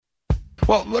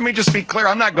Well, let me just be clear.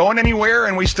 I'm not going anywhere,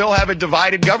 and we still have a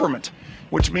divided government,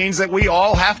 which means that we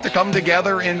all have to come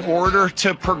together in order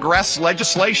to progress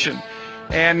legislation.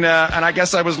 And I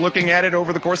guess I was looking at it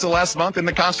over the course of the last month. In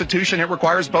the Constitution, it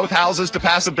requires both houses to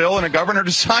pass a bill and a governor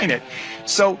to sign it.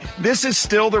 So this is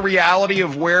still the reality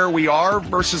of where we are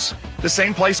versus the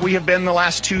same place we have been the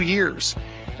last 2 years.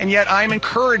 And yet I'm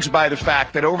encouraged by the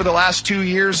fact that over the last 2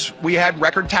 years, we had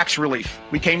record tax relief.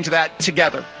 We came to that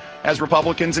together as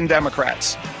Republicans and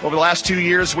Democrats. Over the last 2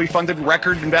 years, we funded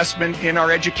record investment in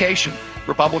our education,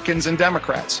 Republicans and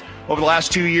Democrats. Over the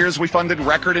last 2 years, we funded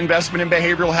record investment in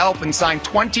behavioral health and signed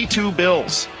 22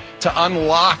 bills to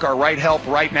unlock our Right Help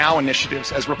Right Now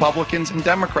initiatives as Republicans and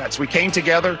Democrats. We came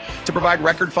together to provide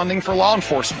record funding for law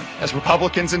enforcement as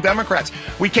Republicans and Democrats.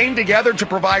 We came together to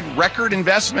provide record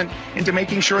investment into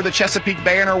making sure the Chesapeake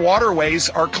Bay and our waterways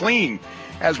are clean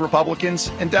as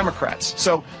Republicans and Democrats.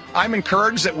 So I'm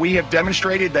encouraged that we have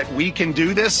demonstrated that we can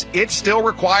do this. It still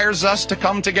requires us to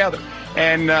come together.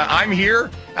 And I'm here,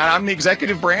 and I'm the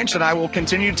executive branch, and I will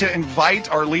continue to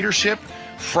invite our leadership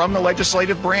from the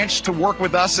legislative branch to work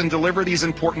with us and deliver these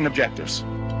important objectives.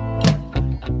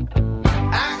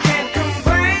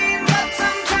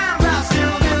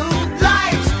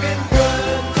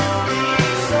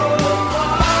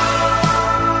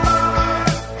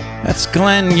 That's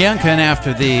Glenn Youngkin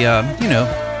after the,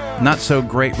 not so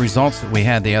great results that we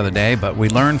had the other day, but we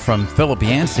learned from Philip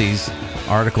Yancey's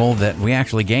article that we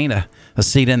actually gained a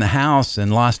seat in the House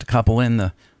and lost a couple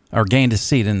gained a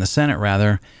seat in the Senate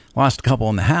rather, lost a couple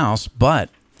in the House, but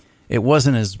it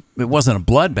wasn't a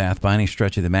bloodbath by any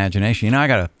stretch of the imagination. You know, I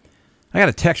got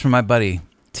a text from my buddy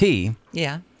T.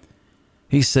 Yeah.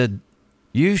 He said,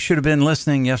 "You should have been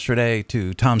listening yesterday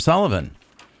to Tom Sullivan."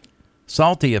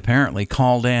 Salty apparently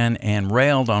called in and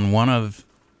railed on one of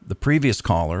the previous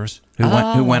callers who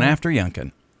went after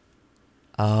Youngkin.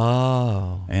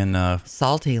 Oh. And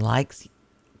Salty likes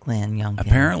Glenn Youngkin.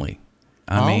 Apparently.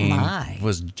 I mean, my.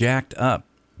 Was jacked up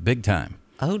big time.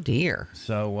 Oh, dear.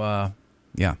 So,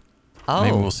 yeah. Oh.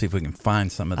 Maybe we'll see if we can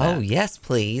find some of that. Oh, yes,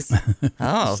 please.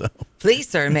 Oh, so. Please,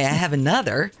 sir, may I have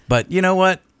another? But you know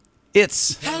what?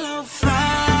 It's... Hello,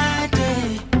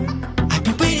 Friday. I've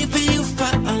been waiting for you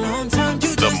for a long time.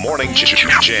 The Morning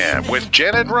Jam with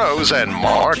Janet Rose and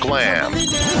Mark Lamb.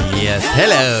 Yes,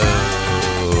 hello,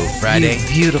 Friday. You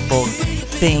beautiful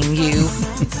thing, you.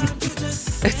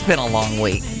 It's been a long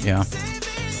week. Yeah.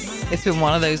 It's been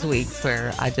one of those weeks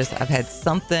where I've had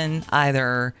something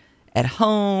either at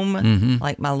home,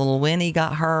 like my little Winnie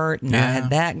got hurt, and I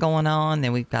had that going on.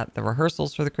 Then we've got the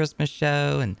rehearsals for the Christmas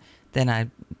show, and then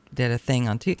I did a thing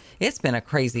on Tuesday. It's been a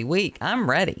crazy week. I'm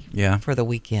ready for the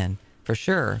weekend, for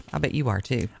sure. I bet you are,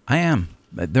 too. I am.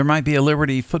 There might be a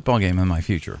Liberty football game in my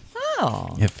future.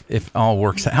 Oh. If all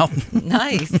works out.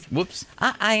 Nice. Whoops.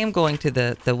 I am going to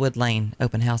the Wood Lane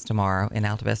open house tomorrow in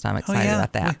Alta Vista. I'm excited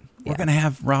about that. We're going to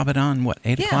have Robin on,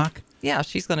 8 o'clock? Yeah,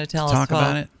 she's going to tell us talk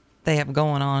about it. They have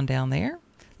going on down there.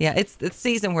 Yeah, it's the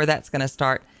season where that's going to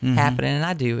start happening, and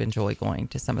I do enjoy going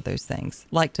to some of those things.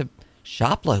 Like to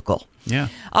shop local. Yeah.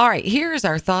 All right, here's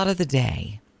our thought of the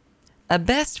day. A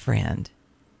best friend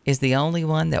is the only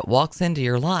one that walks into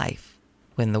your life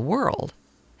when the world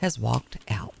has walked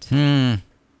out.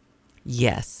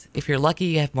 Yes, if you're lucky,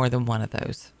 you have more than one of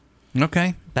those.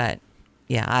 Okay. But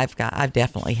yeah, I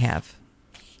definitely have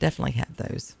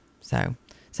those. So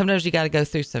sometimes you got to go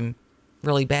through some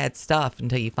really bad stuff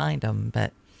until you find them,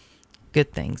 but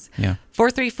good things. Yeah.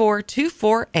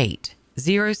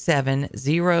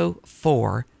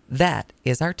 434-248-0704. That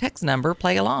is our text number.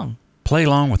 Play along. Play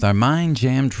along with our Mind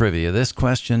Jam trivia. This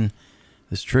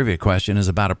trivia question is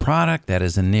about a product that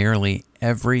is in nearly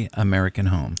every American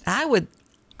home. I would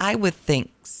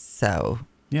think so.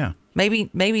 Yeah.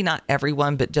 Maybe not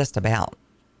everyone, but just about.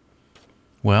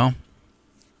 Well,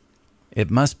 it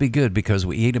must be good because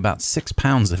we eat about 6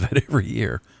 pounds of it every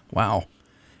year. Wow.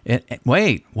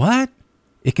 Wait, what?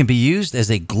 It can be used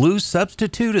as a glue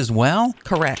substitute as well?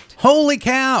 Correct. Holy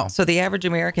cow. So the average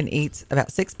American eats about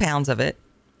 6 pounds of it,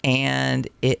 and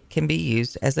it can be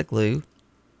used as a glue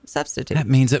substitute. That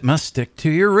means it must stick to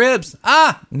your ribs.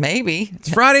 Maybe. It's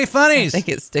Friday Funnies. I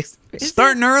think it sticks.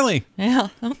 Starting early. Yeah.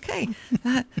 Okay.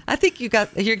 I think you're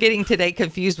getting today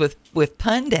confused with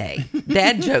pun day,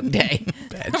 dad joke day.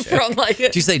 Dad joke.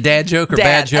 Did you say dad joke or dad.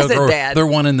 bad joke? I said or dad. They're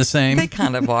one and the same. They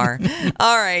kind of are.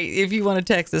 All right. If you want to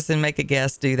text us and make a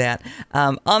guess, do that.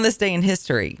 On this day in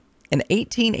history, in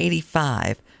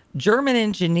 1885, German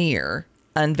engineer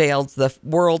unveiled the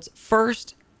world's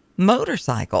first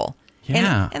motorcycle.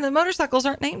 Yeah. And the motorcycles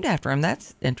aren't named after him.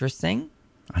 That's interesting.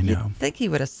 I know. You'd think he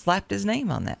would have slapped his name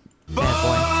on that bad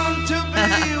boy.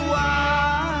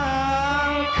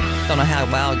 Don't know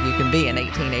how wild you can be in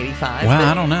 1885. Well,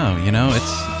 I don't know. You know,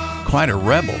 it's quite a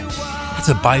rebel. It's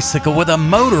a bicycle with a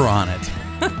motor on it.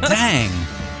 Dang.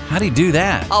 How do you do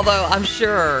that? Although I'm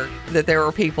sure that there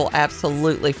were people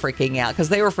absolutely freaking out because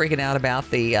they were freaking out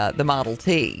about the Model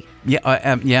T.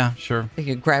 Yeah, yeah, sure.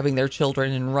 Grabbing their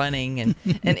children and running.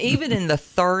 And even in the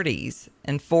 30s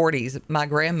and 40s, my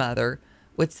grandmother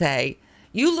would say,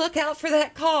 "You look out for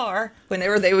that car,"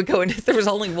 whenever they would go into, there was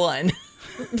only one.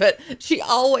 But she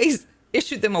always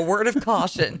issued them a word of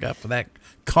caution. Look out for that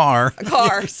car. A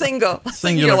car,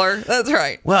 singular. That's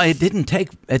right. Well, it didn't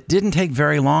take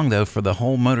very long though for the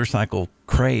whole motorcycle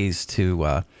craze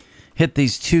to hit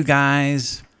these two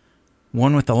guys,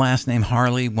 one with the last name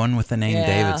Harley, one with the name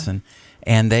Davidson,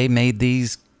 and they made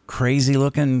these crazy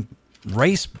looking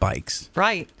race bikes.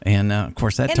 Right. And of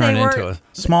course that turned into a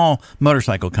small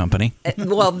motorcycle company.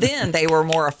 Well, then they were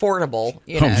more affordable.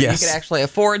 You know, you could actually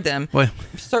afford them. Well,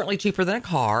 certainly cheaper than a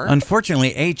car.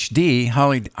 Unfortunately, HD,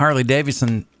 Harley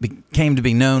Davidson, came to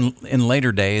be known in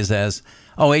later days as,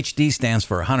 HD stands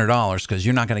for $100 because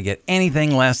you're not going to get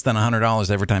anything less than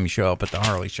 $100 every time you show up at the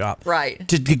Harley shop. Right.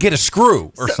 To get a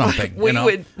screw or something.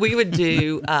 We would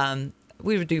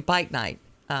do bike night.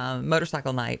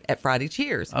 Motorcycle night at Friday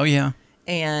Cheers. Oh yeah.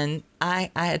 And I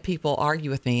had people argue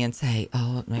with me and say,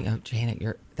 "Oh,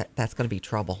 Janet, that's going to be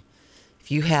trouble.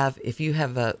 If you have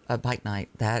a bike night,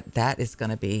 that is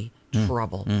going to be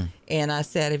trouble." And I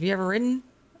said, "Have you ever ridden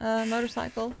a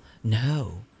motorcycle?"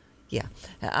 "No." Yeah.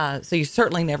 So you've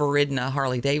certainly never ridden a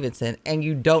Harley Davidson, and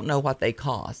you don't know what they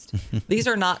cost. These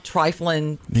are not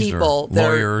trifling people that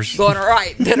lawyers. Are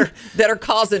going that are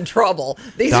causing trouble.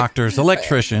 These doctors,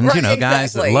 electricians, right,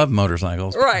 guys that love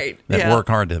motorcycles, right? That work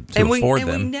hard to afford them.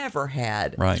 And we never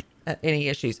had right. Any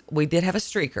issues. We did have a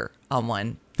streaker on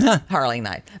one Harley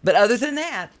night, but other than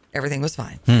that, everything was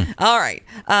fine. All right.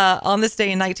 On this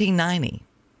day in 1990,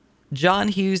 John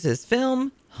Hughes'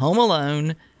 film Home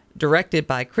Alone, directed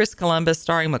by Chris Columbus,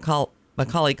 starring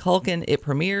Macaulay Culkin. It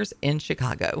premieres in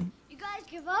Chicago. You guys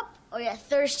give up, or you're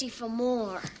thirsty for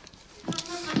more?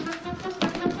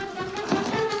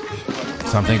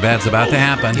 Something bad's about to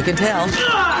happen. You can tell.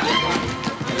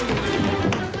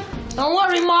 Don't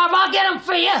worry, Marv. I'll get him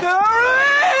for you.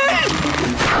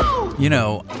 You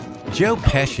know, Joe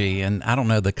Pesci, and I don't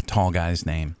know the tall guy's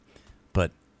name,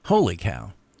 but holy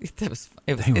cow. It's just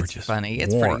funny.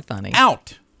 It's pretty funny.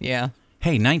 Out. Yeah.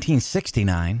 Hey,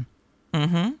 1969.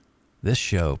 Mm-hmm. This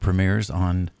show premieres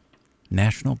on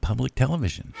National Public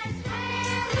Television. Look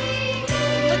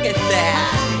at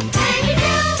that.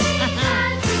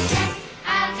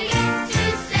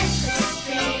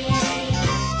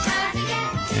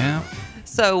 Yeah.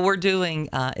 So we're doing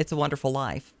It's a Wonderful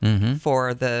Life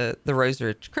for the Rose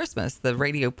Christmas. The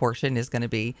radio portion is going to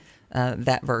be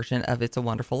that version of It's a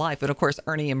Wonderful Life. And, of course,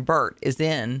 Ernie and Bert is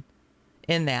in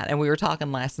that. And we were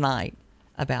talking last night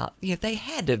about, they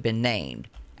had to have been named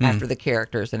after the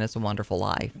characters in It's a Wonderful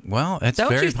Life. Well, that's Don't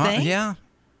very you think? Yeah.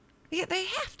 Yeah, they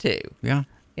have to. Yeah.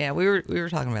 Yeah, we were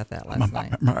talking about that last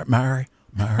night. Mary.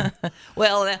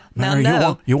 Well, now Mary,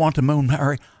 no. you want the moon,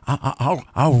 Mary?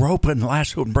 I'll rope it and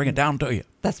lasso it and bring it down to you.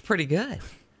 That's pretty good.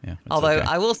 Yeah. Although okay.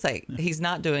 I will say he's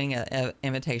not doing an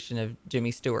imitation of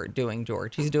Jimmy Stewart doing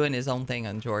George. He's doing his own thing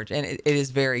on George, and it is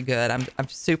very good. I'm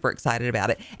super excited about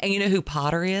it. And you know who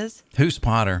Potter is? Who's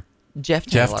Potter? Jeff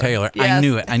Taylor. Jeff Taylor. Yes. I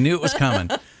knew it. I knew it was coming.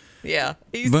 Yeah,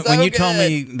 he's But so when you good. told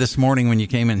me this morning when you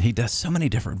came in, he does so many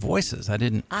different voices.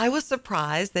 I was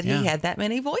surprised that he had that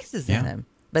many voices in him.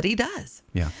 But he does.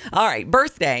 Yeah. All right,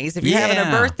 birthdays. If you're having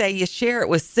a birthday, you share it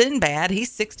with Sinbad. He's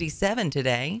 67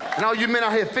 today. And all you men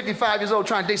out here 55 years old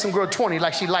trying to date some girl 20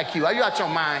 like she like you. Are you out your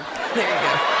mind? There you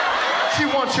go. She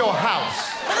wants your house.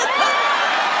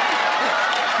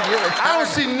 You're I don't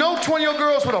see no 20-year-old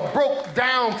girls with a broke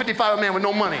down 55 man with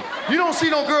no money. You don't see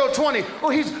no girl 20. Oh,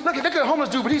 look at the homeless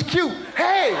dude, but he's cute.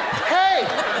 Hey.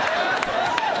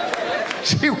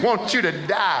 She wants you to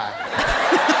die.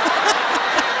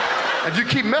 If you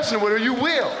keep messing with her, you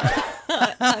will.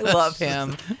 I love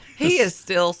him. He is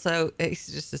still he's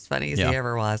just as funny as he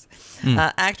ever was.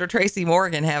 Actor Tracy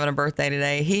Morgan having a birthday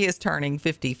today. He is turning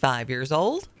 55 years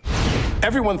old.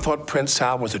 Everyone thought Prince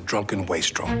Hal was a drunken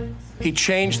wastrel. He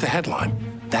changed the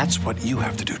headline. That's what you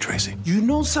have to do, Tracy. You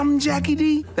know something, Jackie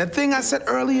D? That thing I said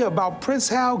earlier about Prince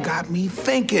Hal got me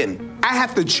thinking. I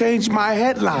have to change my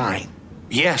headline.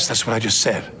 Yes, that's what I just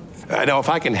said. Now, if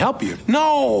I can help you.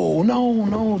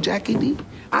 No, Jackie D.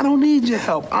 I don't need your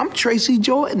help. I'm Tracy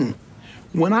Jordan.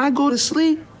 When I go to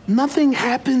sleep, nothing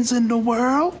happens in the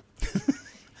world.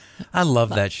 I love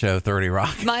that show, 30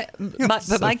 Rock. My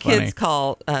so kids funny.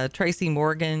 call Tracy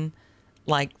Morgan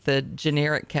like the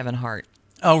generic Kevin Hart.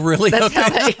 Oh, really? That's Okay.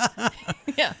 how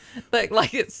they, yeah,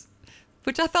 like it's,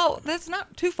 which I thought that's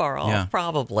not too far off, Yeah.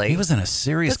 probably. He was in a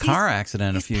serious car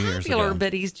accident a few years popular, ago.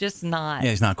 but he's just not. Yeah,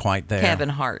 he's not quite there. Kevin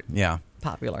Hart. Yeah.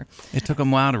 Popular. It took him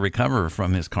a while to recover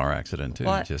from his car accident too.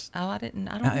 What? Just I don't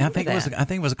I think that. I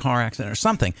think it was a car accident or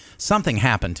something. Something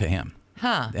happened to him.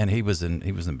 Huh. And he was in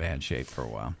bad shape for a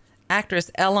while.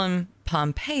 Actress Ellen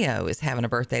Pompeo is having a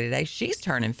birthday today. She's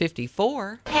turning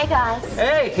 54. Hey, guys.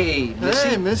 Hey, Missy.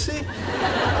 Hey, Missy.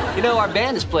 You know, our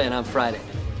band is playing on Friday.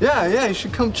 Yeah, you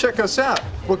should come check us out.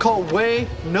 We're called Way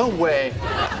No Way.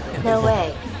 No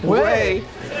way. Way.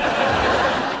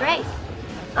 Great.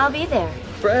 I'll be there.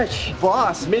 Fresh.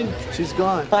 Boss, she's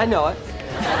gone. I know it.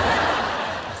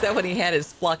 Is that when he had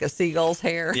his flock of seagulls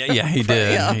hair? Yeah, he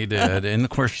did. Yeah. He did. And of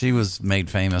course, she was made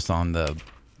famous on the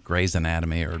Grey's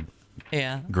Anatomy or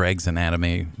Greg's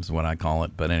Anatomy is what I call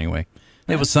it. But anyway,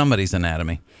 it was somebody's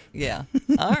anatomy. Yeah.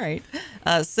 All right.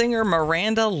 Singer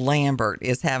Miranda Lambert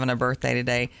is having a birthday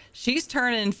today. She's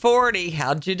turning 40.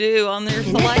 How'd you do on their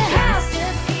selection?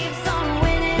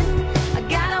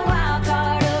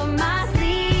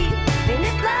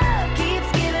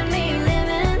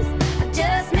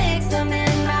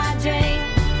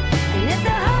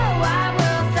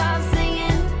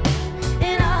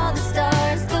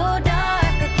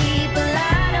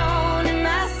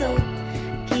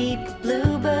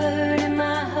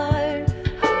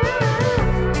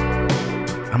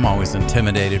 I'm always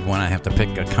intimidated when I have to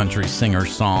pick a country singer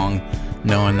song,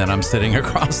 knowing that I'm sitting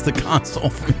across the console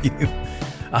from you.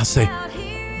 I'll say, Yeah,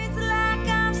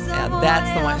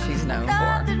 that's the one she's known for.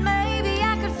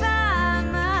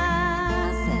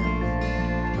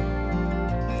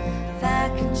 If I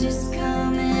could just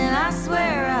come in, I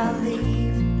swear I'll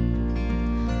leave.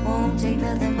 Won't take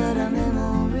nothing but a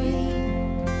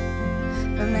memory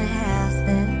from the house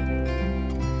that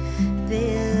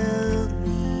built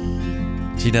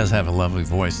me. she does have a lovely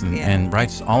voice and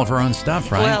writes all of her own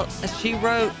stuff, right? Well, she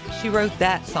wrote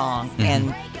that song,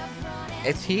 and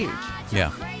it's huge.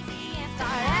 Yeah.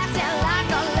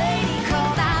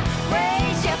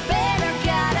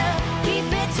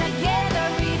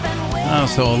 Oh,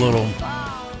 so a little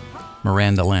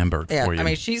Miranda Lambert for you. I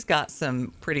mean, she's got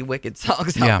some pretty wicked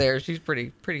songs Yeah. out there. She's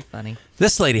pretty funny.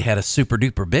 This lady had a super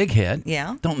duper big hit.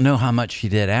 Yeah. Don't know how much she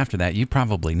did after that. You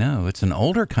probably know. It's an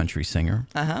older country singer.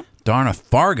 Uh-huh. Donna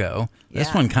Fargo. This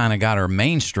Yeah. one kind of got her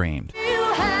mainstreamed.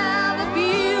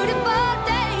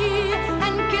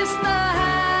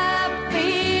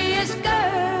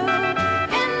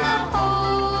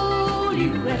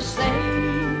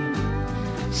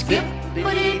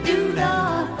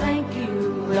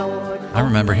 I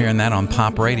remember hearing that on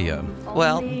pop radio.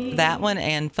 Well, that one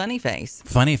and Funny Face.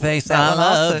 Funny Face, That I one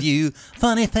love also. you.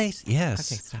 Funny Face,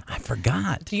 yes. Okay, stop. I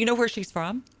forgot. Do you know where she's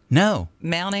from? No.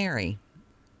 Mount Airy.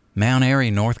 Mount Airy,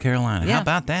 North Carolina. Yeah. How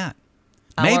about that?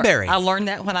 I lear- Mayberry. I learned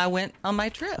that when I went on my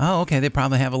trip. Oh, okay. They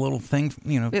probably have a little thing,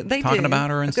 They talking do, about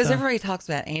her and because stuff. everybody talks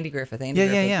about Andy Griffith.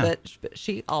 Yeah. But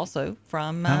she also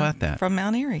from How about that? from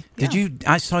Mount Airy. Did you?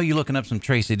 I saw you looking up some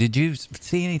Tracy. Did you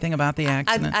see anything about the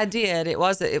accident? I did. It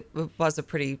was a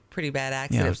pretty bad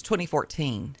accident. Yeah. It was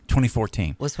 2014.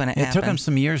 2014 was when it took him happened.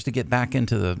 some years to get back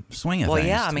into the swing of Well, things.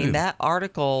 yeah. I mean, too. that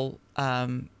article,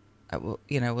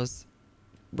 was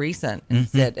recent and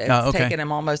said it's Oh, okay. taken him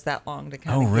almost that long to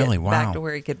kind Oh, of really? get back Wow. to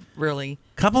where he could really.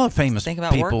 Couple of famous think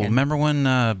about people. working. Remember when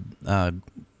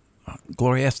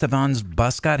Gloria Estefan's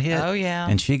bus got hit? Oh, yeah.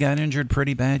 And she got injured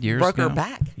pretty bad years Broke ago. her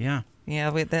back. Yeah. Yeah,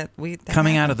 that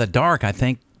Coming out of happened. the dark, I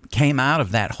think, came out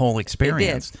of that whole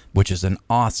experience, which is an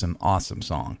awesome, awesome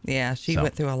song. Yeah, she So.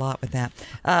 went through a lot with that.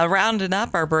 Rounding up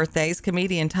our birthdays,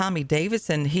 comedian Tommy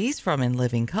Davidson. He's from In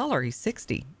Living Color. He's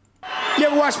 60. You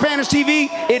ever watch Spanish TV?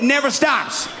 It never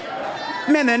stops.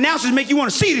 Man, the announcers make you want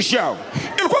to see the show.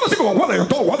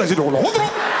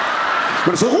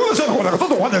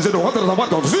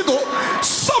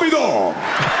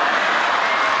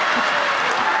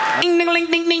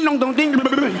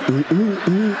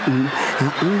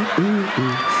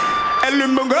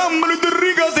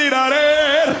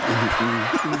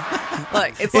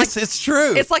 Look, It's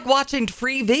true. It's like watching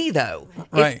Free V, though.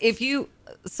 Right. If you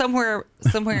somewhere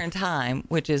in time,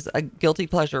 which is a guilty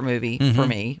pleasure movie for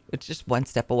me, it's just one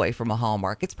step away from a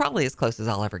Hallmark. It's probably as close as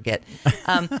I'll ever get.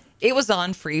 It was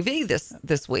on Free V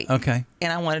this week. Okay.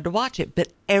 And I wanted to watch it, but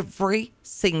every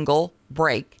single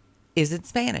break is in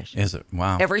Spanish. Is it?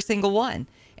 Wow. Every single one.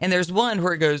 And there's one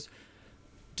where it goes,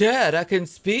 "Dad, I can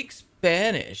speak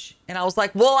Spanish." And I was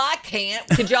like, "Well, I can't.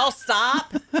 Could y'all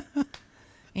stop?"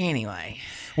 Anyway.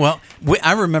 Well,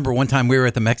 I remember one time we were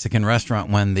at the Mexican restaurant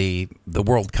when the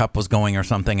World Cup was going or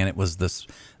something, and it was the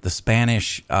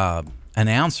Spanish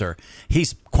announcer.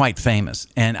 He's quite famous.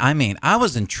 And I mean, I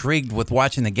was intrigued with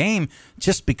watching the game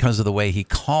just because of the way he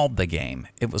called the game.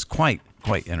 It was quite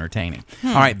entertaining.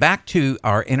 All right, back to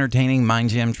our entertaining Mind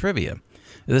Jam trivia.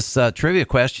 This trivia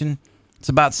question, it's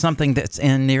about something that's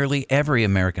in nearly every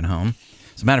American home.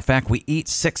 As a matter of fact, we eat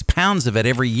 6 pounds of it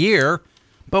every year.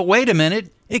 But wait a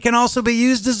minute, it can also be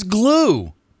used as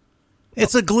glue.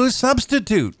 It's a glue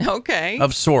substitute. Okay.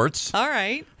 Of sorts. All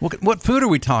right. What food are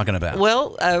we talking about?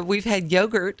 Well, we've had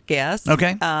yogurt guests.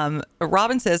 Okay.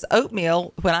 Robin says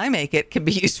oatmeal, when I make it, can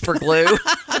be used for glue.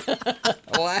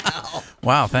 Wow.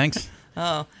 Wow, thanks.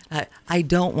 Oh, I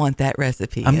don't want that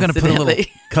recipe. I'm going to put a little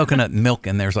coconut milk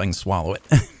in there so I can swallow it.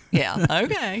 Yeah,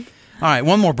 okay. All right,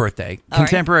 one more birthday.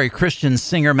 Contemporary Christian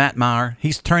singer Matt Maher.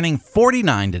 He's turning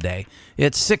 49 today.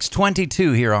 It's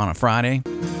 6:22 here on a Friday.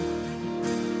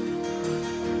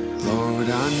 Lord,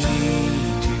 I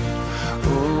need you.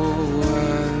 Oh,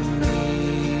 I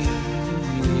need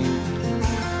you.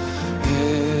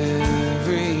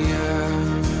 Every hour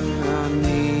I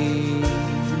need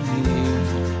you.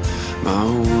 My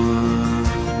one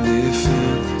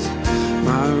defense,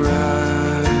 my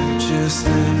righteousness.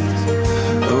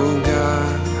 Oh,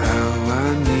 God, how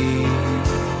I need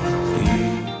you.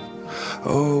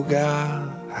 Oh, God,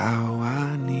 how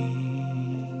I need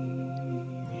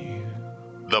you.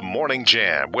 The Morning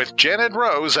Jam with Janet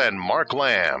Rose and Mark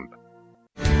Lamb.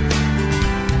 And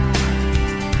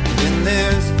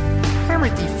there's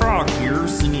Kermit the Frog here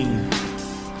singing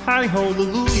Hi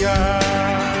Hallelujah.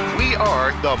 We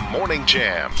are the Morning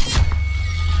Jam.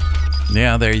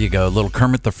 Yeah, there you go. Little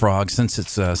Kermit the Frog, since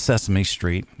it's Sesame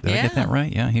Street. Did I get that right?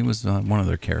 Yeah, he was one of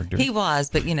their characters. He was,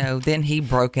 but, then he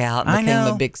broke out and became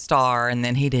a big star, and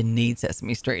then he didn't need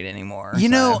Sesame Street anymore.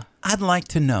 I'd like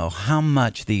to know how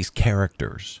much these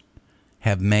characters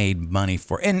have made money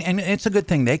for. And it's a good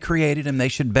thing. They created him. They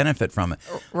should benefit from it.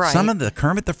 Right. Some of the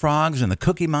Kermit the Frogs and the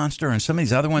Cookie Monster and some of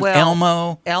these other ones. Well,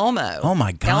 Elmo. Oh,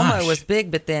 my gosh. Elmo was big,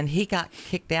 but then he got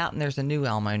kicked out, and there's a new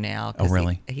Elmo now. Oh,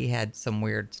 really? He had some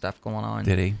weird stuff going on.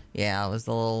 Did he? Yeah, it was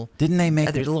a little... Didn't they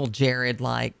make... There's a little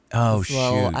Jared-like. Oh, shoot.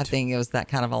 shoot. I think it was that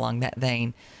kind of along that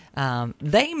vein.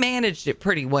 They managed it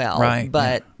pretty well, right,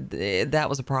 but that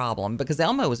was a problem because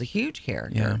Elmo was a huge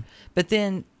character. Yeah. But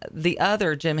then the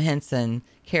other Jim Henson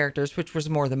characters, which was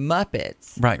more the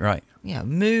Muppets. Right.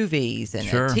 Movies and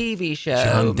a TV show.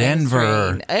 John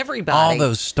Denver. Everybody. All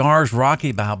those stars,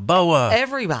 Rocky Balboa.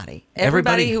 Everybody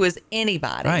who was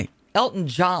anybody. Right. Elton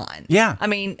John. Yeah. I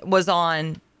mean, was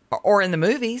on... Or in the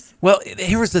movies. Well,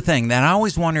 here was the thing that I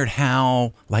always wondered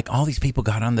how, all these people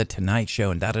got on the Tonight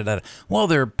Show and da-da-da. Well,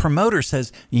 their promoter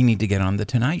says, you need to get on the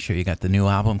Tonight Show. You got the new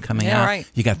album coming out. Right.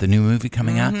 You got the new movie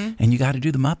coming out. And you got to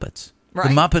do the Muppets. Right.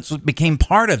 The Muppets became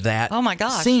part of that Oh, my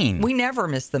gosh. scene. We never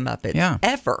missed the Muppets. Yeah.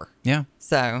 Ever. Yeah.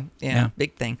 So,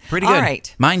 big thing. Pretty good. All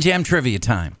right. Mind Jam trivia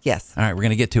time. Yes. All right, we're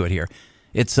going to get to it here.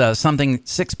 It's something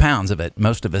 6 pounds of it.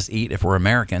 Most of us eat if we're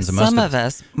Americans. And Some of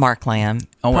us, Mark Lamb,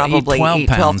 probably probably eat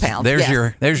 12 pounds. There's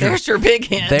Yes. your big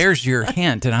hint. There's your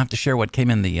hint, and I have to share what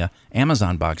came in the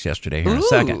Amazon box yesterday here in a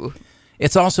second.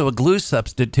 It's also a glue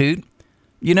substitute.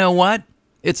 You know what?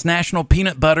 It's National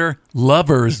Peanut Butter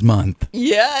Lovers Month.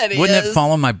 Yeah, it is. Wouldn't it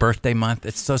fall on my birthday month?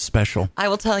 It's so special. I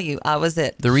will tell you, I was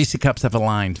at... The Reese Cups have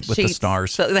aligned with the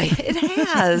stars. So it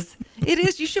has. It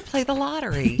is. You should play the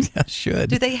lottery. I should.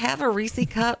 Do they have a Reese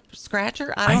Cup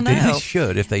scratcher? I don't know. They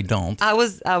should if they don't. I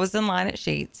was in line at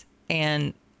Sheetz,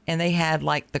 and they had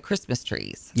the Christmas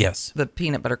trees. Yes. The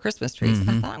peanut butter Christmas trees.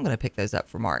 I thought, I'm going to pick those up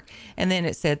for Mark. And then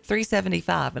it said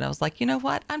 $3.75, and I was like, you know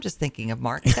what? I'm just thinking of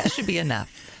Mark. That should be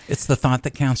enough. It's the thought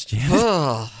that counts, Jen.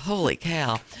 Oh, holy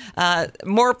cow.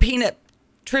 More peanut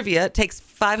trivia. It takes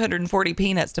 540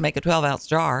 peanuts to make a 12-ounce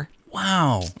jar.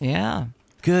 Wow. Yeah.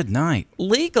 Good night.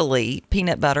 Legally,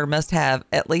 peanut butter must have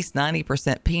at least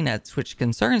 90% peanuts, which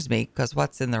concerns me because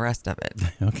what's in the rest of it?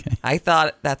 Okay. I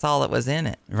thought that's all that was in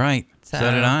it. Right. So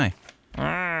did I.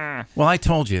 Well, I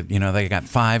told you, they got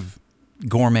 5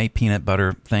 gourmet peanut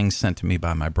butter things sent to me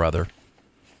by my brother.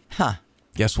 Huh.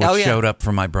 Guess what showed up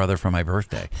for my brother for my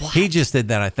birthday? What? He just did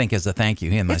that, I think, as a thank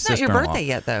you. He and my sister-in-law. It's not your birthday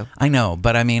yet, though. I know,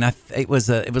 but I mean, it was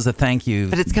a thank you.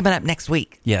 But it's coming up next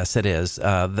week. Yes, it is.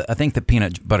 I think the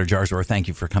peanut butter jars were a thank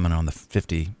you for coming on the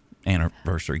 50th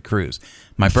anniversary cruise.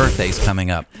 My birthday's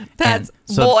coming up.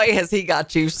 Boy, has he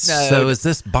got you snowed. So is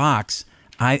this box,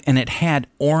 and it had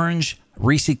orange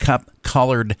Reese Cup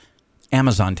colored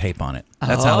Amazon tape on it.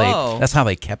 That's how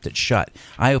they kept it shut.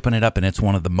 I open it up and it's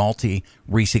one of the multi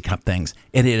Reese Cup things.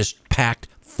 It is packed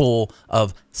full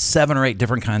of 7 or 8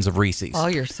 different kinds of Reese's. Oh,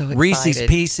 you're so excited. Reese's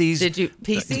Pieces. Did you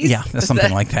Pieces? Yeah,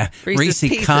 something like that. Reese's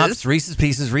Pieces? Cups, Reese's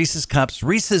Pieces, Reese's Cups,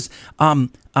 Reese's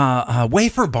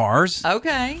wafer bars.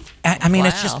 Okay. I mean,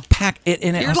 it's just packed.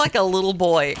 You're like a little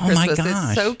boy at Oh my Christmas.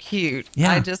 gosh. It's so cute.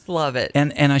 Yeah. I just love it.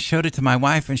 And I showed it to my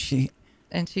wife, and she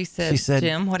said,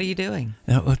 Jim, what are you doing?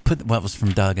 It was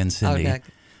from Doug and Cindy. Oh,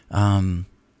 Doug.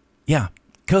 Yeah.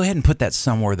 Go ahead and put that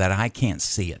somewhere that I can't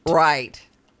see it. Right.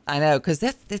 I know, because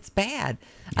it's bad.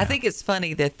 Yeah. I think it's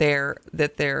funny that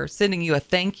they're sending you a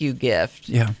thank you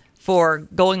gift for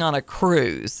going on a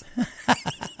cruise.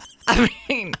 I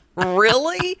mean,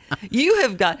 really?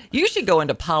 You should go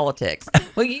into politics.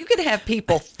 Well, you could have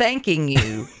people thanking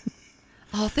you.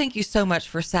 Oh, thank you so much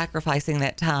for sacrificing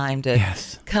that time to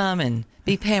come and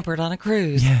be pampered on a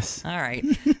cruise. Yes. All right.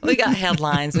 We got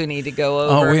headlines we need to go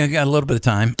over. Oh, we got a little bit of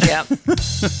time. Yep.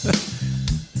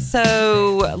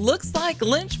 So, looks like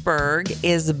Lynchburg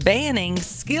is banning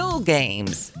skill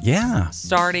games. Yeah.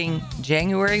 Starting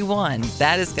January 1.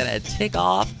 That is going to tick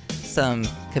off some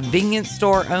convenience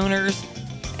store owners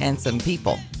and some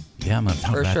people. Yeah, I'm going to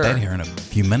talk about that here in a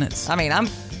few minutes. I mean, I'm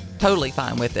totally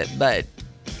fine with it, but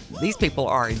these people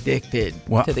are addicted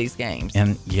to these games.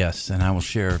 And yes, and I will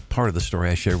share part of the story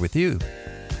I shared with you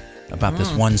about this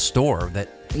one store that.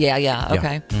 Yeah,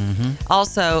 okay. Mm-hmm.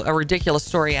 Also, a ridiculous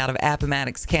story out of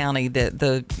Appomattox County that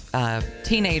the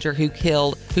teenager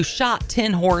who shot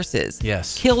 10 horses,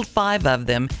 killed 5 of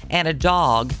them, and a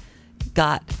dog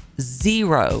got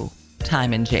 0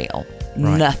 time in jail.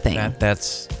 Right. Nothing.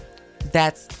 That's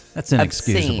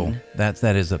inexcusable. Obscene.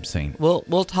 That is obscene.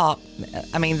 We'll talk.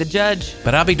 I mean, the judge.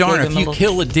 But I'll be darned if you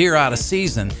kill a deer out of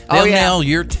season, they'll nail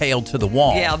your tail to the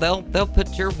wall. Yeah, they'll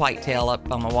put your white tail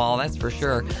up on the wall. That's for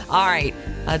sure. All right,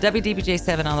 WDBJ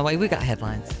 7 on the way. We got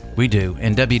headlines. We do,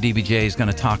 and WDBJ is going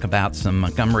to talk about some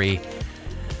Montgomery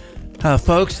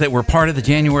folks that were part of the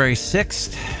January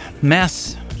 6th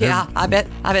mess. Yeah, I bet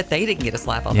they didn't get a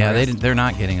slap on the wrist. Yeah, they're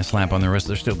not getting a slap on the wrist.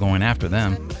 They're still going after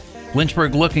them.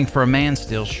 Lynchburg looking for a man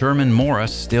still. Sherman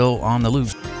Morris still on the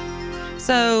loose.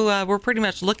 So we're pretty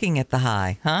much looking at the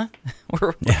high, huh?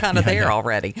 We're kind of there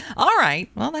already. All right.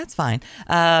 Well, that's fine.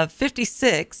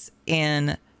 56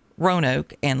 in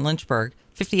Roanoke and Lynchburg,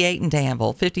 58 in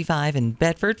Danville, 55 in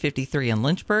Bedford, 53 in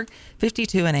Lynchburg,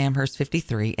 52 in Amherst,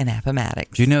 53 in Appomattox.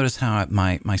 Do you notice how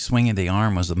my swing of the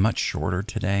arm was much shorter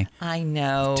today? I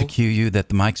know. To cue you that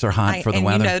the mics are hot for the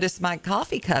weather. And you notice my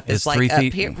coffee cup is like 3 up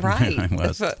feet. here. Right. It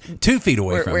was 2 feet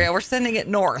away from me. We're sending it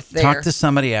north there. Talked to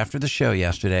somebody after the show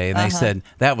yesterday, and they said,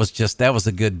 that was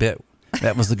a good bit.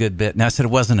 That was a good bit. And I said,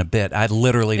 it wasn't a bit. I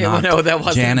literally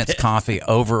knocked Janet's coffee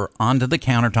over onto the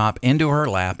countertop, into her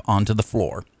lap, onto the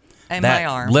floor. And that my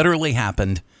arm. Literally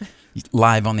happened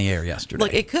live on the air yesterday.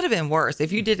 Look, it could have been worse.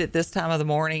 If you did it this time of the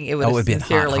morning, it would have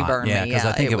sincerely burned me. Yeah, because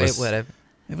I think it would have.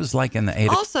 It was like in the 8.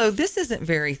 Also, this isn't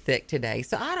very thick today,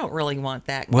 so I don't really want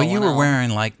that going Well, you were on.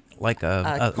 wearing like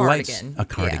a cardigan. A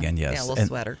cardigan, yes. Yeah, a little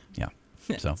sweater. Yeah.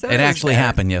 So, So it it actually better.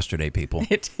 happened yesterday, people.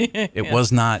 It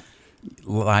was not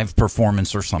live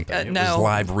performance or something. It was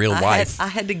live real life. I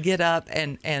had to get up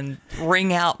and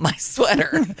wring out my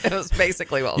sweater. It was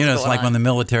basically what was going on. It's like when the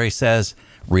military says,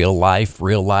 real life.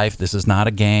 This is not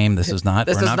a game. This is not.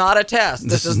 This is not a test.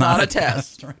 This is not a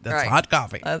test. That's right. hot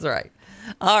coffee. That's right.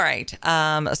 All right.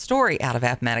 A story out of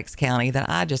Appomattox County that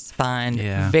I just find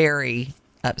very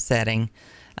upsetting.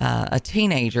 A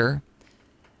teenager,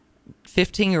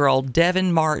 15-year-old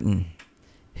Devin Martin,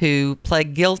 who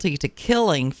pled guilty to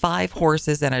killing 5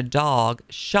 horses and a dog,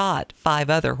 shot 5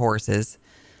 other horses,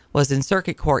 was in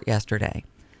circuit court yesterday.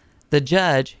 The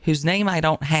judge, whose name I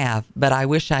don't have, but I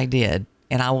wish I did,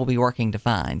 and I will be working to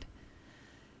find,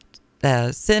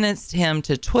 sentenced him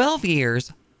to 12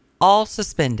 years, all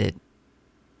suspended,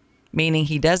 meaning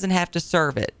he doesn't have to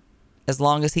serve it as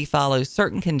long as he follows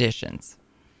certain conditions.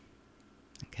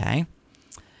 Okay.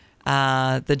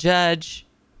 The judge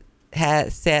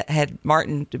had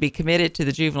Martin to be committed to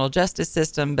the juvenile justice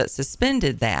system, but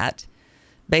suspended that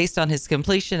based on his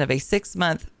completion of a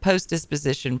 6-month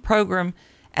post-disposition program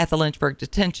at the Lynchburg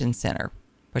Detention Center,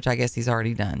 which I guess he's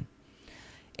already done.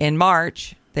 In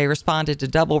March, they responded to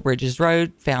Double Bridges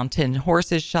Road, found 10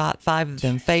 horses shot, 5 of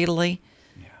them fatally.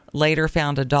 Later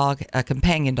found a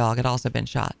companion dog had also been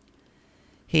shot.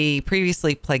 He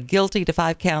previously pled guilty to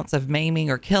 5 counts of maiming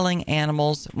or killing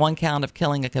animals, 1 count of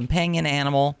killing a companion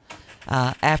animal,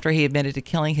 after he admitted to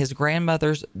killing his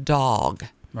grandmother's dog.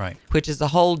 Right. Which is a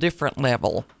whole different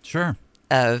level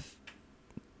of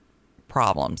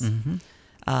problems.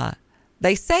 Mm-hmm.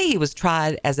 They say he was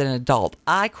tried as an adult.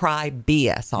 I cry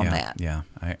BS on that. Yeah,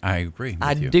 I agree with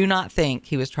I you. do not think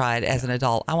he was tried as an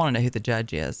adult. I want to know who the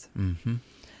judge is. Mm-hmm.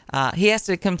 He has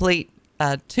to complete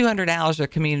 200 hours of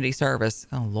community service.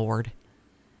 Oh, Lord.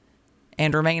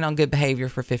 And remain on good behavior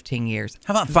for 15 years.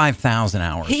 How about 5,000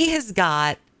 hours? He has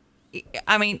got,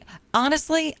 I mean,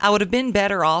 honestly, I would have been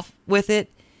better off with it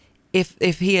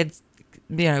if he had,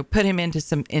 put him into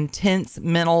some intense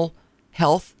mental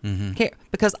health care,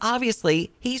 because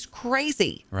obviously he's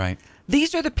crazy. Right.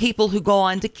 These are the people who go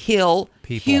on to kill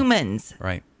humans.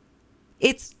 Right.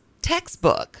 It's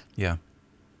textbook. Yeah.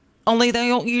 Only they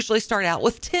don't usually start out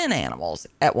with 10 animals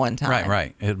at one time.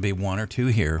 Right. It'll be 1 or 2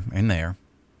 here and there.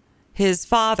 His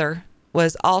father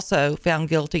was also found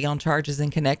guilty on charges in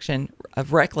connection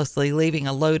of recklessly leaving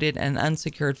a loaded and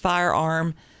unsecured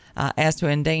firearm as to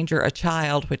endanger a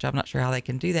child, which I'm not sure how they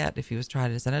can do that if he was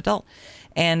tried as an adult,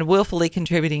 and willfully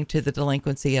contributing to the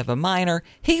delinquency of a minor.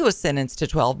 He was sentenced to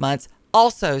 12 months,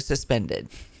 also suspended.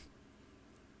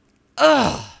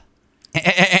 Ugh.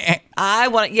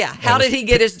 How did he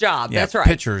get his job? Yeah, That's right.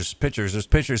 Pictures. There's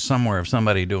pictures somewhere of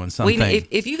somebody doing something.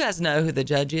 If you guys know who the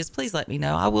judge is, please let me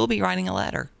know. I will be writing a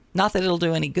letter. Not that it'll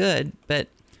do any good, but...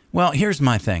 Well, here's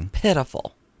my thing.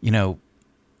 Pitiful.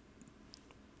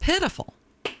 Pitiful.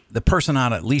 The person ought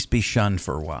to at least be shunned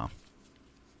for a while.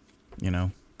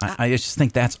 I just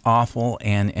think that's awful.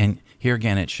 And here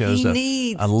again, it shows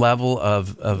a level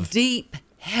of... deep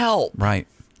help. Right.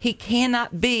 He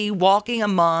cannot be walking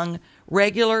among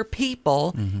regular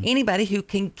people, anybody who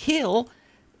can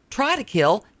try to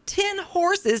kill 10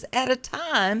 horses at a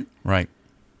time. Right.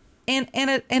 And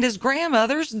his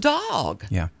grandmother's dog.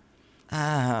 Yeah.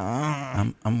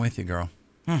 I'm with you, girl.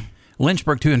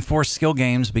 Lynchburg to enforce skill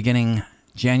games beginning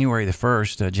January the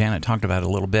 1st. Janet talked about it a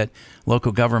little bit.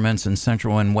 Local governments in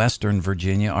central and western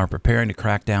Virginia are preparing to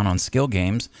crack down on skill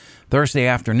games. Thursday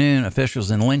afternoon,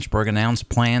 officials in Lynchburg announced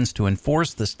plans to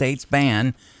enforce the state's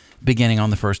ban beginning on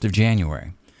the 1st of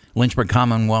January. Lynchburg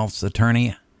Commonwealth's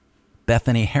attorney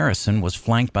Bethany Harrison was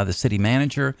flanked by the city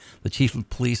manager, the chief of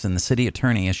police, and the city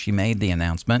attorney as she made the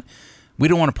announcement. We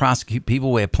don't want to prosecute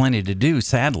people. We have plenty to do,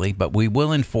 sadly, but we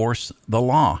will enforce the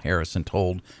law, Harrison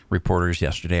told reporters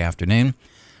yesterday afternoon.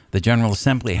 The General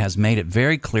Assembly has made it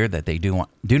very clear that they do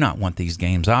not want these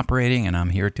games operating, and I'm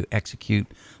here to execute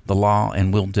the law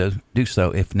and will do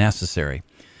so if necessary.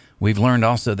 We've learned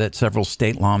also that several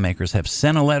state lawmakers have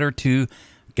sent a letter to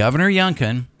Governor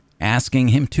Youngkin asking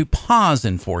him to pause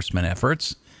enforcement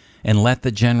efforts and let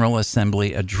the General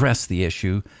Assembly address the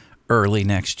issue early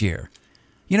next year.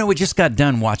 We just got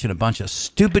done watching a bunch of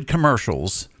stupid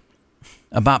commercials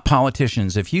about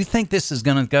politicians. If you think this is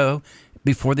going to go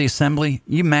before the Assembly,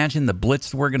 you imagine the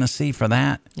blitz we're going to see for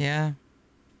that? Yeah.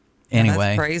 Anyway,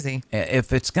 that's crazy.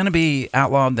 If it's going to be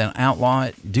outlawed, then outlaw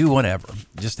it. Do whatever.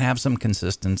 Just have some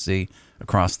consistency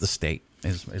across the state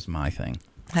is my thing.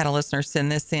 Had a listener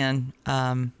send this in.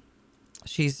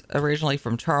 She's originally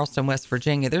from Charleston, West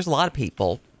Virginia. There's a lot of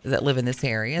people that live in this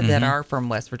area that are from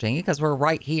West Virginia because we're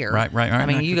right here. Right. I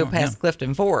mean, you go past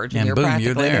Clifton Forge and you're boom, practically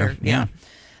you're there. Yeah.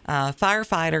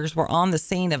 Firefighters were on the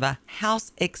scene of a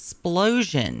house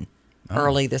explosion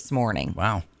early this morning.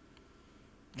 Wow.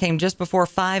 Came just before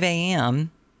 5 a.m.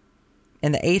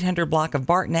 in the 800 block of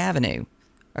Barton Avenue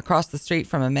across the street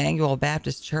from Emmanuel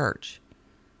Baptist Church.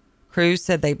 Crews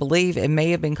said they believe it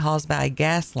may have been caused by a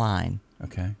gas line.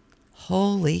 Okay.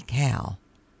 Holy cow.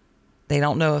 They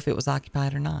don't know if it was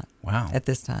occupied or not. Wow. At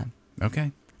this time.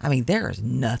 Okay. I mean, there is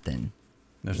nothing.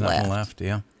 There's nothing left,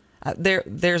 yeah.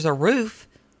 There's a roof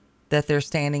that they're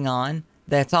standing on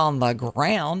that's on the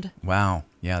ground. Wow.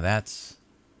 Yeah, that's...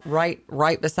 Right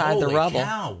beside the rubble.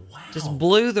 Cow. Wow. Just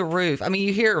blew the roof. I mean,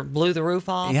 you hear blew the roof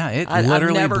off. Yeah, it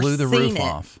literally blew the roof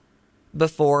off.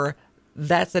 Before,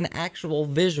 that's an actual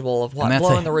visual of what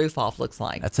blowing the roof off looks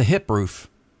like. That's a hip roof,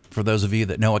 for those of you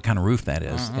that know what kind of roof that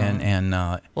is.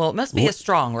 Well, it must be a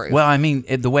strong roof. Well, I mean,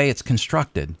 the way it's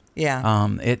constructed. Yeah.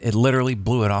 It literally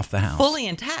blew it off the house. Fully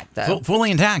intact, though.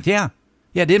 Fully intact, yeah.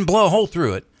 Yeah, it didn't blow a hole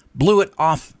through it. Blew it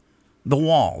off the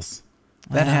walls.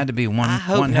 That had to be one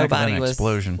heck of an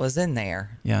explosion. Was in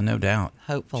there. Yeah, no doubt.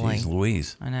 Hopefully. Jeez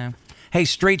Louise. I know. Hey,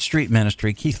 Straight Street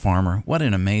Ministry, Keith Farmer, what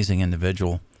an amazing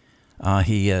individual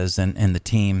he is, and the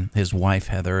team, his wife,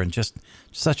 Heather, and just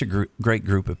such a great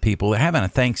group of people. They're having a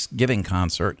Thanksgiving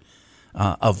concert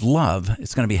of love.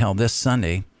 It's going to be held this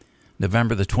Sunday,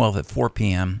 November the 12th at 4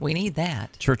 p.m. We need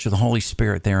that. Church of the Holy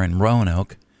Spirit there in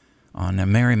Roanoke on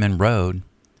Merriman Road.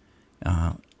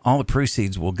 All the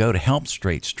proceeds will go to help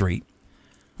Straight Street.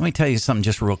 Let me tell you something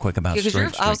just real quick about Straight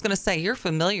Street. I was going to say, you're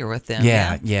familiar with them.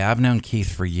 Yeah. I've known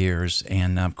Keith for years.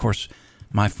 And, of course,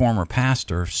 my former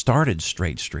pastor started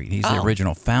Straight Street. He's the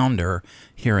original founder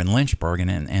here in Lynchburg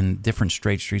and different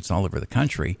Straight Streets all over the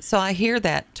country. So I hear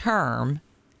that term,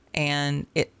 and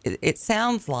it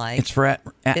sounds like it's for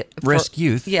at-risk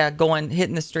youth. Yeah,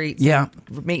 hitting the streets. Yeah,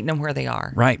 and meeting them where they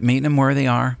are. Right, meeting them where they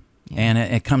are, and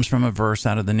it comes from a verse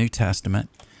out of the New Testament.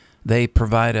 They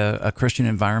provide a Christian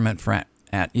environment for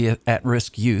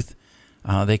at-risk youth.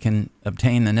 They can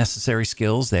obtain the necessary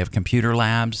skills. They have computer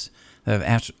labs. They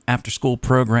have after-school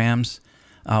programs.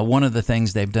 One of the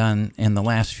things they've done in the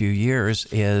last few years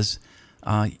is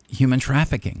human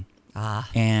trafficking.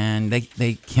 And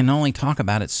they can only talk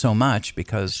about it so much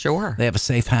because they have a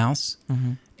safe house.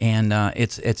 Mm-hmm. And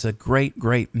it's a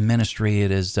great ministry.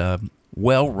 It is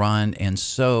well run and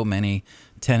so many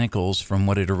tentacles from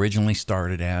what it originally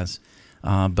started as.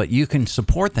 But you can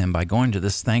support them by going to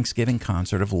this Thanksgiving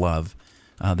concert of love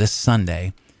this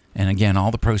Sunday. And again,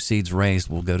 all the proceeds raised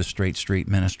will go to Straight Street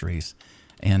Ministries.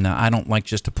 And I don't like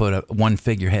just to put one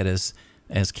figurehead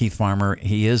as Keith Farmer.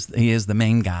 He is the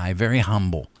main guy, very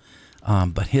humble.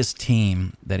 But his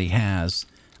team that he has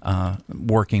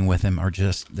working with him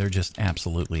they're just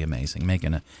absolutely amazing,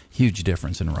 making a huge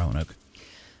difference in Roanoke.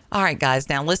 All right, guys,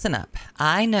 now listen up.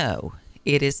 I know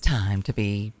it is time to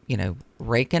be,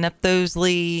 raking up those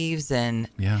leaves, and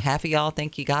half of y'all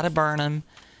think you got to burn them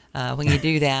when you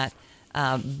do that.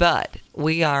 But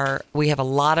we have a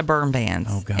lot of burn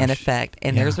bans in effect,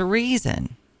 and there's a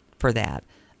reason for that.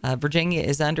 Virginia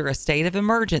is under a state of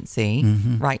emergency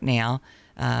right now.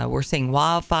 We're seeing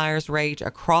wildfires rage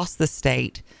across the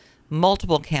state.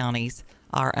 Multiple counties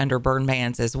are under burn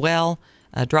bans as well.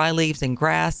 Dry leaves and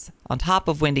grass on top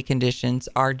of windy conditions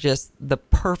are just the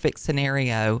perfect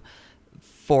scenario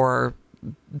for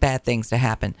bad things to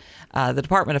happen. The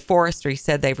Department of Forestry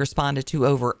said they've responded to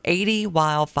over 80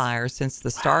 wildfires since the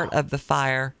start of the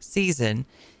fire season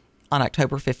on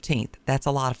October 15th. That's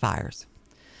a lot of fires.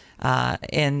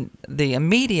 In the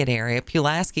immediate area,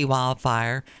 Pulaski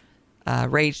wildfire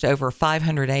raged over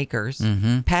 500 acres.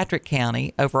 Mm-hmm. Patrick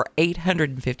County, over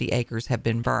 850 acres have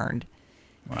been burned.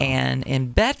 Wow. And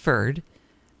in Bedford,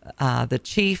 the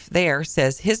chief there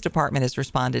says his department has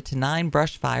responded to 9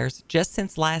 brush fires just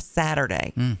since last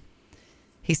Saturday. Mm.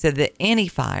 He said that any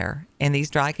fire in these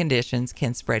dry conditions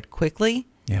can spread quickly,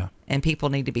 and people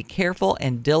need to be careful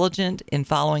and diligent in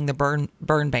following the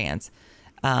burn bans.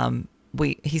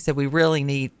 He said we really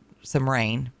need some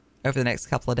rain over the next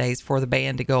couple of days for the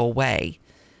ban to go away.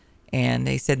 And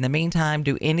they said in the meantime,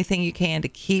 do anything you can to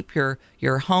keep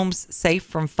your homes safe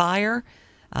from fire.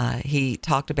 He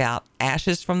talked about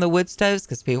ashes from the wood stoves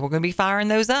because people are going to be firing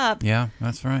those up. Yeah,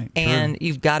 that's right. And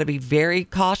you've got to be very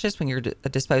cautious when you're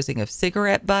disposing of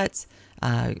cigarette butts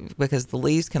because the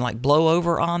leaves can blow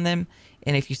over on them.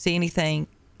 And if you see anything,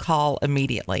 call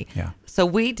immediately. Yeah. So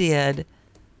we did,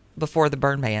 before the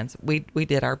burn bans, we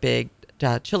did our big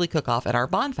chili cook-off at our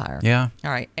bonfire. Yeah.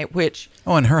 All right. At which...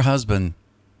 Oh, and her husband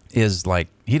is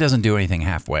he doesn't do anything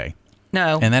halfway.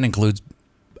 No. And that includes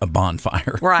a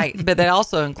bonfire. Right. But that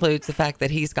also includes the fact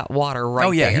that he's got water right there.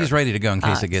 Oh, yeah. There. He's ready to go in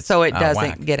case it gets so it doesn't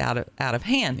whack. Get out of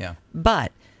hand. Yeah.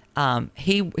 But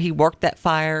he worked that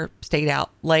fire, stayed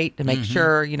out late to make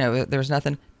sure, there's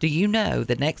nothing. Do you know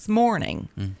the next morning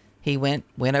he went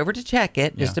over to check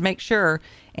it just to make sure,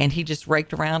 and he just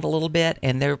raked around a little bit,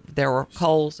 and there were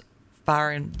coals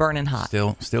burning hot.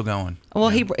 Still going. Well,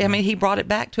 he brought it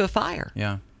back to a fire.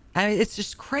 Yeah. It's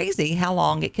just crazy how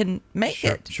long it can make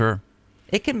it. Sure.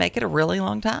 It can make it a really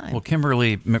long time. Well,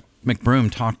 Kimberly McBroom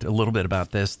talked a little bit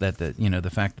about this, that the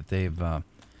fact that they've,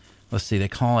 they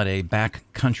call it a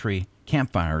backcountry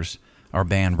campfires are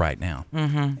banned right now.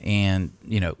 Mm-hmm. And,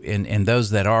 and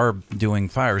those that are doing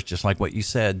fires, just like what you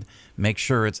said, make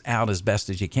sure it's out as best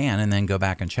as you can and then go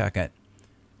back and check it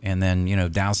and then,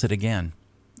 douse it again.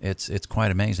 It's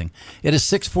quite amazing. It is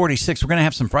 6:46. We're going to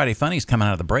have some Friday Funnies coming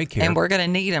out of the break here. And we're going to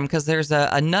need them because there's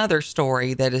another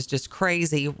story that is just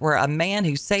crazy where a man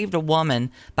who saved a woman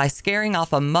by scaring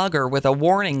off a mugger with a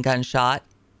warning gunshot,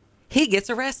 he gets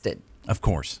arrested. Of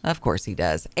course. Of course he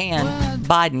does. And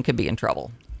Biden could be in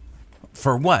trouble.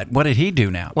 For what? What did he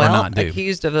do now or not do?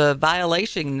 Accused of a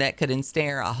violation that could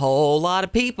ensnare a whole lot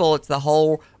of people. It's the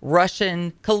whole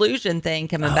Russian collusion thing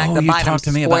coming back to bite him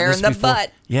square in the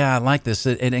butt. Yeah, I like this.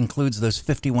 It includes those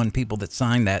 51 people that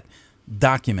signed that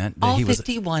document. That all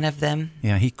 51 of them.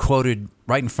 Yeah, he quoted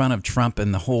right in front of Trump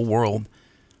and the whole world.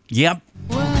 Yep.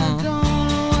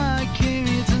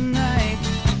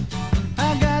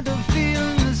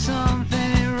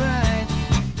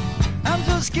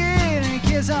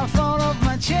 I fall off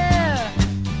my chair,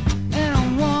 and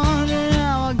I'm wondering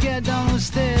how I'll get down the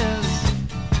stairs.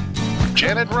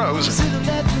 Janet Rose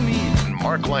and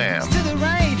Mark Lamb. To the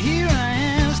right, here I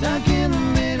am, stuck in the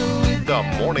middle with The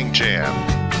Morning Jam.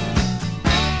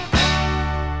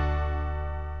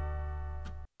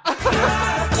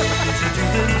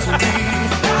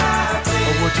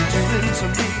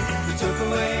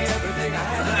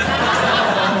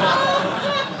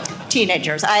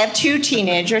 teenagers. I have 2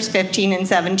 teenagers, 15 and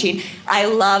 17. I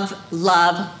love,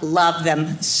 love, love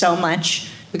them so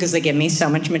much because they give me so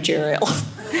much material.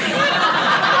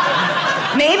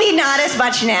 Maybe not as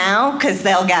much now because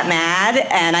they'll get mad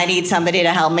and I need somebody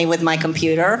to help me with my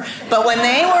computer. But when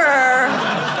they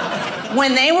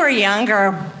were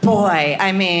younger, boy,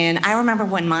 I mean, I remember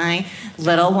when my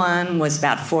little one was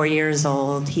about 4 years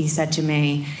old, he said to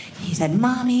me, he said,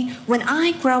 Mommy, when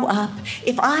I grow up,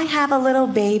 if I have a little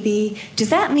baby, does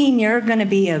that mean you're going to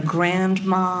be a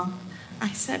grandma? I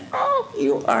said, oh,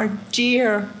 you are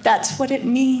dear. That's what it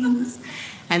means.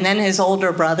 And then his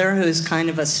older brother, who's kind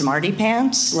of a smarty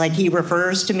pants, like he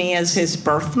refers to me as his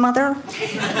birth mother.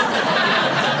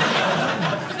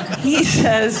 He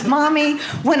says, Mommy,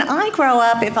 when I grow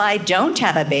up, if I don't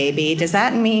have a baby, does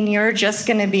that mean you're just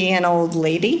going to be an old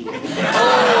lady?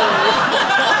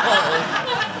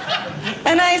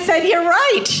 And I said, you're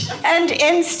right. And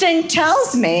instinct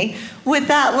tells me, with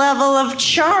that level of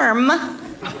charm,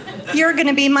 you're going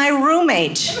to be my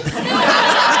roommate.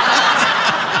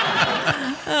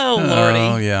 Oh, Lordy.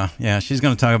 Oh, yeah. Yeah, she's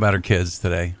going to talk about her kids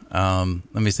today.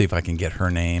 Let me see if I can get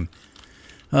her name.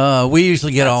 We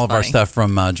usually get all of our stuff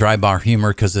from Dry Bar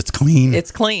Humor because it's clean.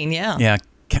 It's clean, yeah. Yeah.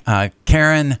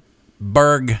 Karen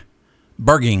Bergreen.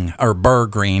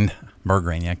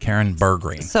 Yeah, Karen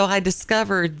Bergreen. So I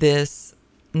discovered this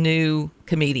new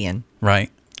comedian.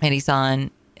 Right. And he's on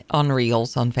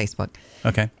Reels on Facebook.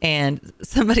 Okay. And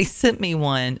somebody sent me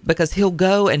one because he'll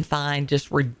go and find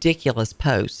just ridiculous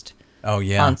posts. Oh,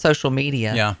 yeah. On social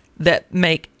media that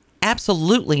make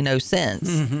absolutely no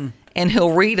sense. Mm-hmm. And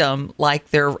he'll read them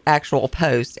like they're actual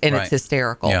posts, and it's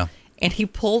hysterical. Yeah. And he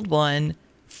pulled one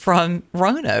from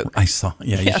Roanoke. I saw.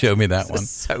 Yeah, you showed me that one.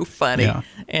 So funny. Yeah.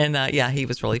 And he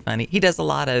was really funny. He does a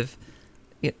lot of,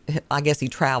 I guess he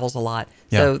travels a lot.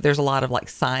 Yeah. So there's a lot of like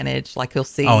signage, like he'll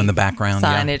see. Oh, in the background.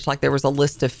 Signage, like there was a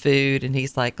list of food, and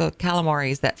he's like, oh, calamari,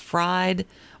 is that fried?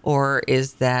 Or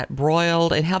is that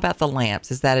broiled? And how about the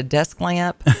lamps? Is that a desk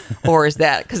lamp? Or is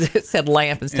that, because it said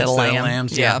lamp instead of lamb.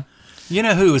 Lambs, yeah. You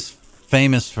know who was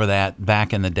famous for that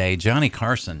back in the day? Johnny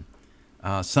Carson.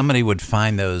 Somebody would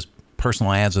find those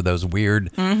personal ads of those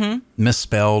weird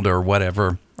misspelled or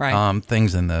whatever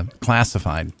things in the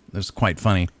classified. It was quite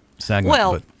funny segment.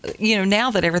 Well,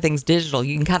 now that everything's digital,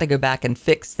 you can kind of go back and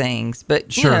fix things.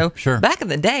 But, sure. Back in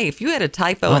the day, if you had a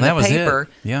typo in the paper,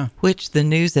 which the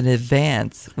News in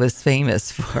Advance was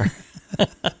famous for.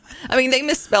 I mean, they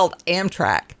misspelled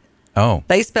Amtrak. Oh.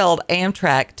 They spelled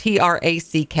Amtrak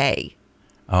Track.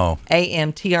 Oh.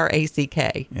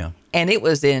 Amtrack. Yeah. And it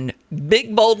was in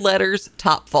big bold letters,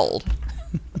 top fold.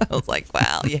 I was like,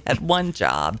 wow, you had one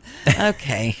job.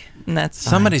 Okay. And that's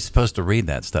fine. Somebody's supposed to read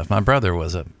that stuff. My brother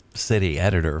was a city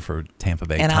editor for Tampa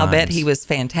Bay Times. And I'll bet he was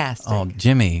fantastic. Oh,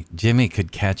 Jimmy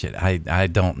could catch it. I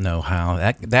don't know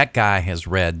how. That guy has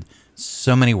read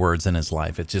so many words in his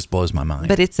life. It just blows my mind.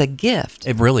 But it's a gift.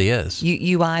 It really is.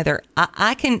 You either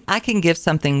I can give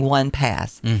something one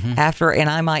pass after, and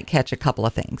I might catch a couple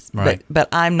of things. Right. But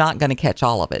I'm not going to catch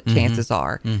all of it. Chances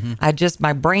are.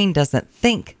 My brain doesn't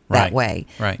think that way.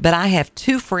 Right. But I have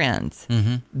 2 friends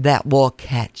that will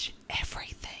catch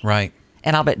everything. Right.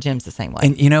 And I'll bet Jim's the same way.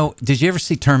 And did you ever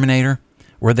see Terminator,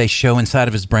 where they show inside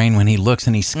of his brain when he looks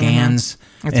and he scans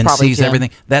and sees Jim.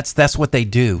 everything? That's what they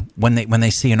do when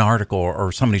they see an article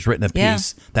or somebody's written a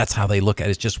piece. That's how they look at it.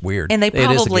 It's just weird. And they it is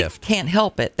a probably gift. can't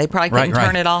help it. They probably couldn't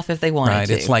turn it off if they wanted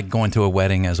to. It's like going to a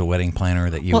wedding as a wedding planner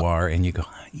that you are, and you go,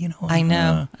 I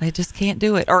know. I just can't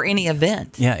do it. Or any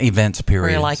event. Yeah, events, period.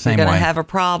 Where you're like, Same you're going way. to have a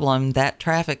problem. That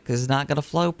traffic is not going to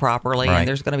flow properly, Right. and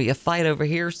there's going to be a fight over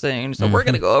here soon. So we're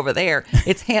going to go over there.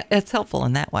 It's helpful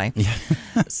in that way.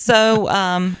 So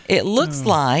it looks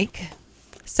like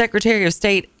Secretary of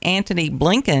State Antony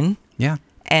Blinken. Yeah.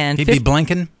 And he'd be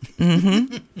blinking.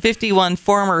 51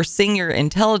 former senior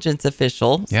intelligence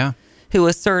officials. Yeah. Who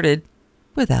asserted,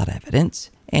 without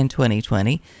evidence, in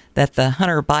 2020, that the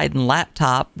Hunter Biden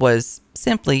laptop was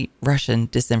simply Russian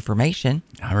disinformation.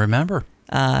 I remember.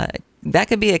 That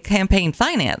could be a campaign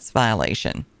finance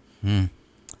violation.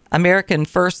 American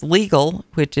First Legal,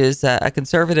 which is a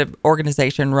conservative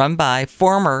organization run by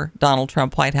former Donald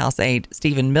Trump White House aide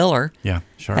Stephen Miller,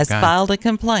 has filed a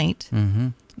complaint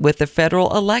with the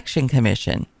Federal Election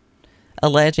Commission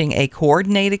alleging a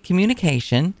coordinated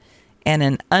communication and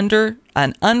an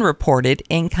unreported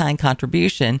in-kind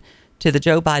contribution to the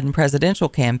Joe Biden presidential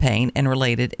campaign and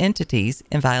related entities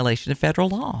in violation of federal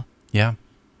law. Yeah.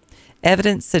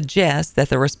 Evidence suggests that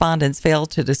the respondents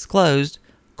failed to disclose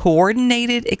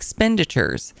coordinated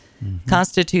expenditures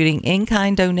constituting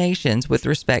in-kind donations with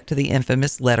respect to the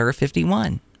infamous Letter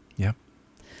 51. Yep.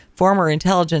 Former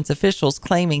intelligence officials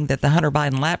claiming that the Hunter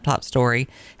Biden laptop story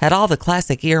had all the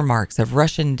classic earmarks of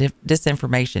Russian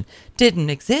disinformation didn't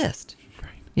exist.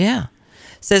 Right. Yeah.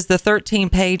 Says the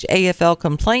 13-page AFL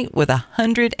complaint with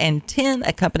 110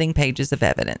 accompanying pages of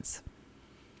evidence.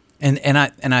 And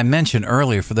I mentioned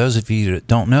earlier, for those of you that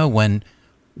don't know, when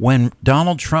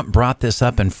Donald Trump brought this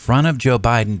up in front of Joe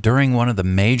Biden during one of the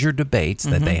major debates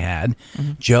that they had,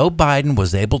 Joe Biden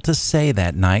was able to say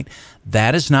that night,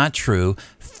 that is not true.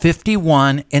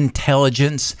 51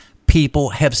 intelligence people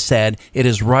have said it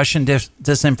is Russian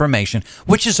disinformation,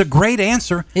 which is a great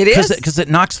answer. It is, because it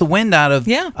knocks the wind out of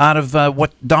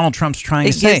what Donald Trump's trying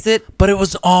to say. But it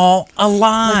was all a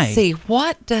lie. Let's see,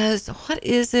 what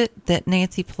is it that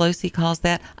Nancy Pelosi calls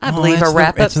that? I believe a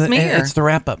wrap-up smear. It's the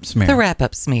wrap-up smear. The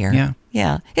wrap-up smear. Yeah.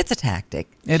 Yeah, it's a tactic.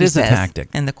 It is a tactic.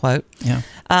 In the quote. Yeah.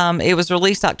 It was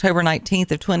released October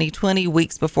 19th of 2020,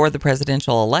 weeks before the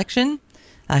presidential election.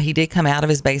 He did come out of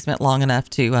his basement long enough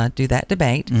to do that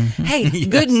debate. Hey, Yes.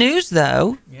 Good news,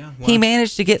 though. Yeah, he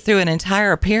managed to get through an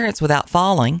entire appearance without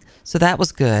falling, so that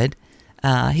was good.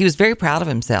 He was very proud of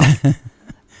himself.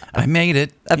 I made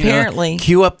it. Apparently.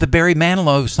 Cue up the Barry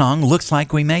Manilow song, Looks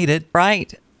Like We Made It.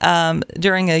 Right.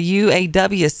 During a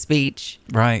UAW speech,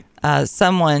 right.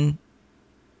 Someone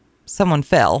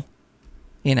fell,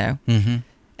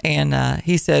 and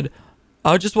he said,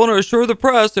 I just want to assure the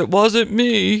press it wasn't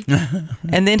me.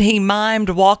 And then he mimed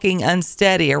walking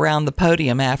unsteady around the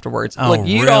podium afterwards. Oh, Look,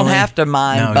 you don't have to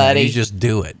mime, buddy. You just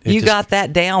do it. You got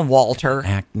that down, Walter.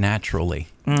 Act naturally.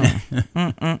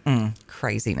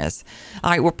 Craziness.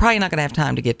 All right, we're probably not going to have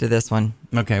time to get to this one.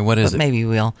 Okay, what is it? Maybe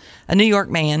we'll. A New York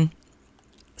man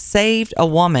saved a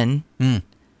woman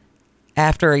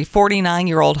after a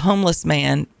 49-year-old homeless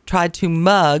man tried to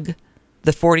mug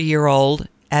the 40-year-old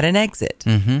at an exit.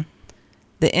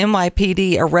 The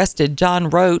NYPD arrested John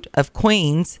Rote of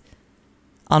Queens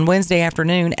on Wednesday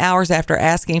afternoon, hours after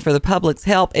asking for the public's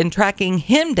help in tracking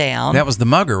him down. That was the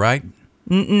mugger, right?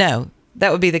 No,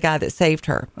 that would be the guy that saved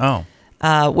her. Oh.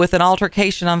 With an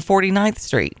altercation on 49th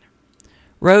Street.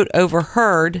 Rote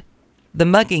overheard the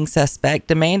mugging suspect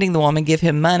demanding the woman give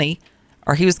him money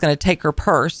or he was going to take her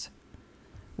purse.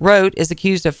 Rote is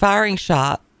accused of firing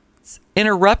shots,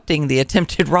 interrupting the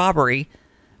attempted robbery.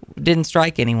 Didn't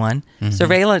strike anyone.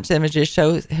 Surveillance images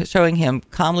showing him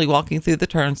calmly walking through the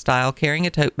turnstile, carrying a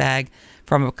tote bag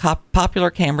from a popular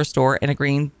camera store and a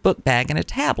green book bag and a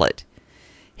tablet.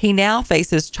 He now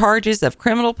faces charges of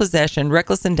criminal possession,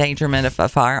 reckless endangerment of a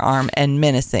firearm, and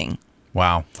menacing.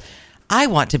 Wow. I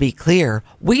want to be clear.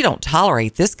 We don't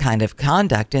tolerate this kind of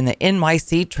conduct in the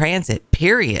NYC Transit,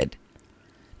 period.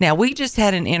 Now, we just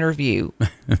had an interview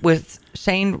with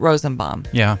Shane Rosenbaum.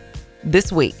 Yeah.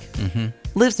 This week.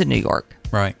 Lives in New York.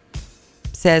 Right.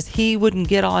 Says he wouldn't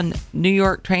get on New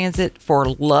York Transit for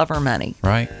love or money.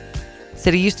 Right.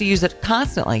 Said he used to use it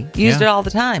constantly. Used it all the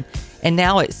time. And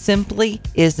now it simply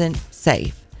isn't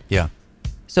safe. Yeah.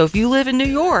 So if you live in New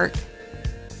York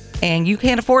and you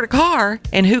can't afford a car,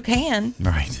 and who can?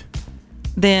 Right.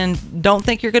 Then don't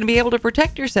think you're going to be able to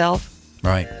protect yourself.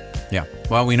 Right. Yeah.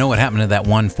 Well, we know what happened to that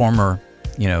one former,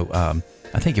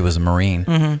 I think it was a Marine,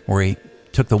 where he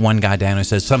took the one guy down and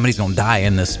said, somebody's going to die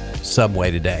in this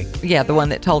subway today. Yeah, the one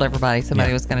that told everybody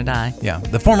somebody was going to die. Yeah,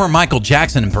 the former Michael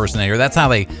Jackson impersonator. That's how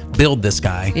they build this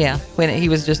guy. Yeah, when he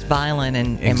was just violent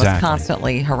and was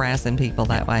constantly harassing people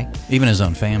that way. Even his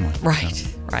own family.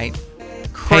 Right, right.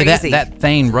 Crazy. Hey, that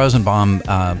Thane Rosenbaum,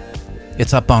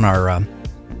 it's up on our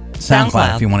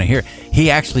SoundCloud if you want to hear it.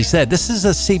 He actually said, this is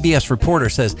a CBS reporter,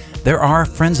 says, there are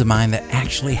friends of mine that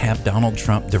actually have Donald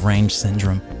Trump deranged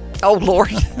syndrome. Oh,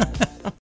 Lord.